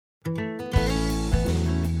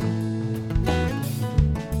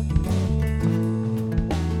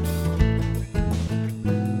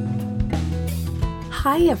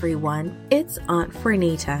Hi everyone, it's Aunt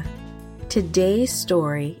Fernita. Today's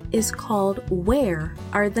story is called Where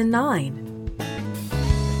Are the Nine?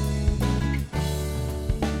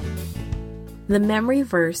 The memory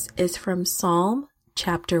verse is from Psalm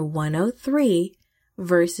chapter 103,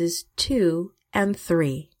 verses 2 and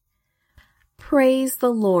 3. Praise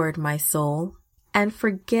the Lord, my soul, and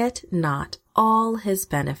forget not all his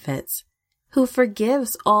benefits, who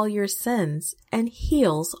forgives all your sins and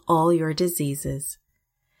heals all your diseases.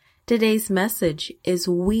 Today's message is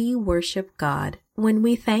we worship God when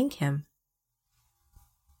we thank Him.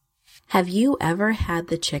 Have you ever had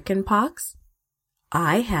the chicken pox?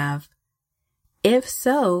 I have. If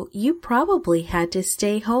so, you probably had to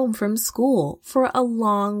stay home from school for a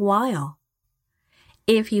long while.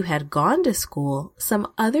 If you had gone to school,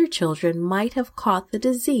 some other children might have caught the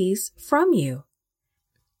disease from you.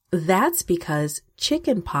 That's because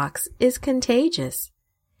chicken pox is contagious.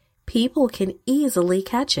 People can easily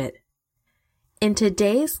catch it. In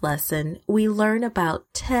today's lesson, we learn about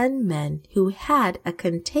 10 men who had a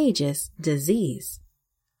contagious disease.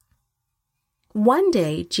 One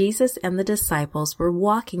day, Jesus and the disciples were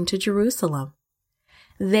walking to Jerusalem.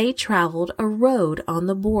 They traveled a road on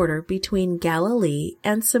the border between Galilee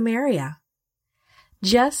and Samaria.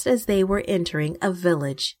 Just as they were entering a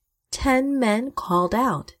village, 10 men called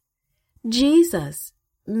out, "Jesus,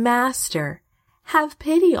 Master, have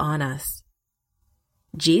pity on us."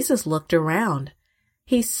 Jesus looked around.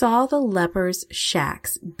 He saw the lepers'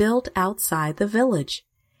 shacks built outside the village.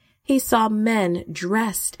 He saw men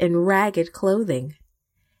dressed in ragged clothing.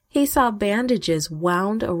 He saw bandages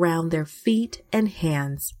wound around their feet and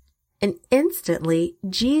hands, and instantly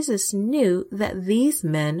Jesus knew that these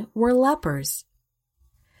men were lepers.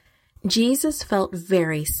 Jesus felt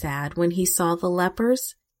very sad when he saw the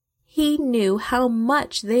lepers. He knew how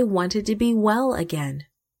much they wanted to be well again.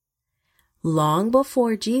 Long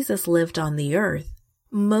before Jesus lived on the earth,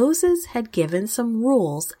 Moses had given some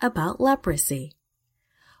rules about leprosy.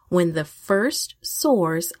 When the first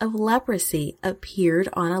sores of leprosy appeared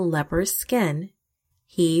on a leper's skin,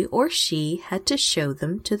 he or she had to show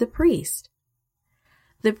them to the priest.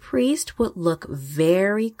 The priest would look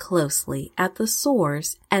very closely at the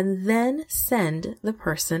sores and then send the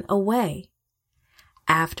person away.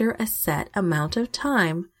 After a set amount of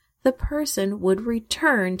time, the person would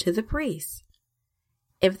return to the priest.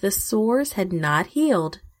 If the sores had not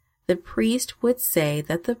healed, the priest would say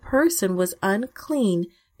that the person was unclean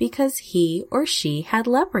because he or she had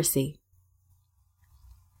leprosy.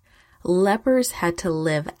 Lepers had to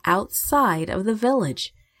live outside of the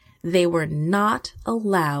village. They were not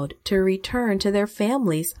allowed to return to their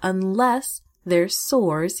families unless their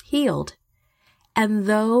sores healed. And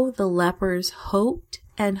though the lepers hoped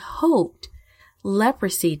and hoped,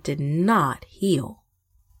 leprosy did not heal.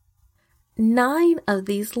 9 of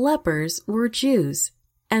these lepers were Jews,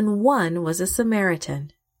 and 1 was a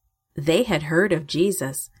Samaritan. They had heard of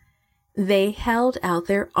Jesus. They held out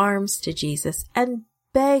their arms to Jesus and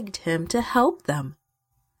begged him to help them.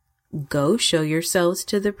 "Go show yourselves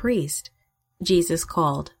to the priest," Jesus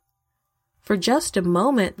called. For just a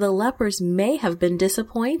moment, the lepers may have been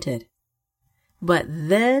disappointed. But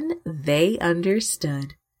then they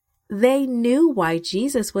understood. They knew why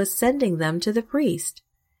Jesus was sending them to the priest.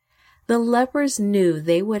 The lepers knew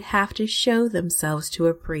they would have to show themselves to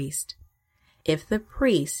a priest. If the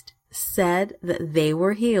priest said that they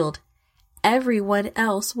were healed, everyone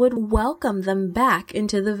else would welcome them back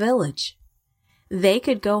into the village. They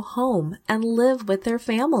could go home and live with their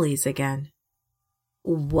families again.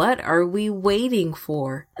 "What are we waiting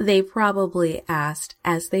for?" they probably asked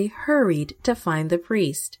as they hurried to find the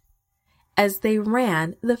priest. As they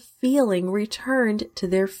ran, the feeling returned to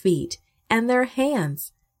their feet and their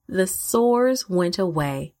hands. The sores went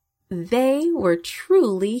away. They were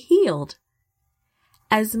truly healed.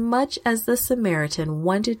 As much as the Samaritan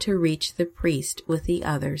wanted to reach the priest with the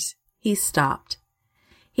others, he stopped.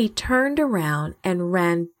 He turned around and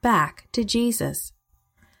ran back to Jesus.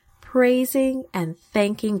 Praising and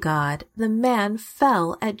thanking God, the man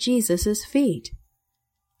fell at Jesus' feet.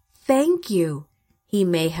 "Thank you," he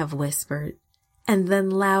may have whispered, and then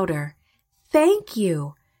louder, "Thank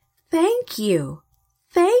you, thank you,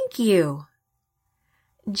 thank you."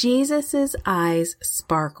 Jesus' eyes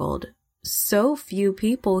sparkled. So few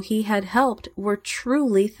people he had helped were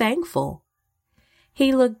truly thankful.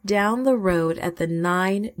 He looked down the road at the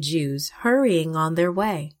 9 Jews hurrying on their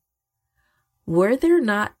way. "Were there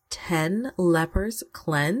not 10 lepers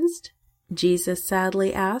cleansed?" Jesus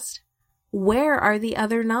sadly asked. "Where are the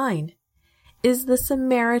other 9? Is the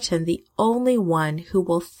Samaritan the only one who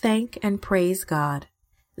will thank and praise God?"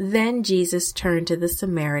 Then Jesus turned to the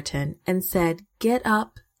Samaritan and said, "Get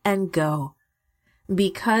up and go.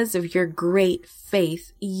 Because of your great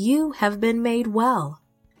faith, you have been made well."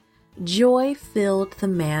 Joy filled the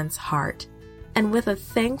man's heart, and with a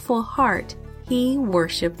thankful heart, he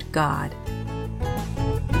worshiped God.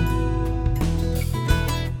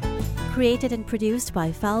 Created and produced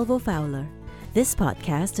by Falvo Fowler. This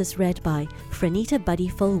podcast is read by Franita Buddy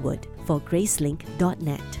Fullwood for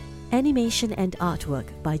Gracelink.net. Animation and artwork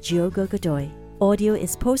by Giogo Godoy. Audio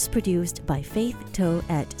is post-produced by Faith To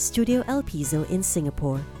at Studio El Piso in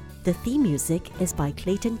Singapore. The theme music is by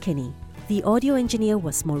Clayton Kinney. The audio engineer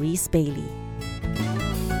was Maurice Bailey.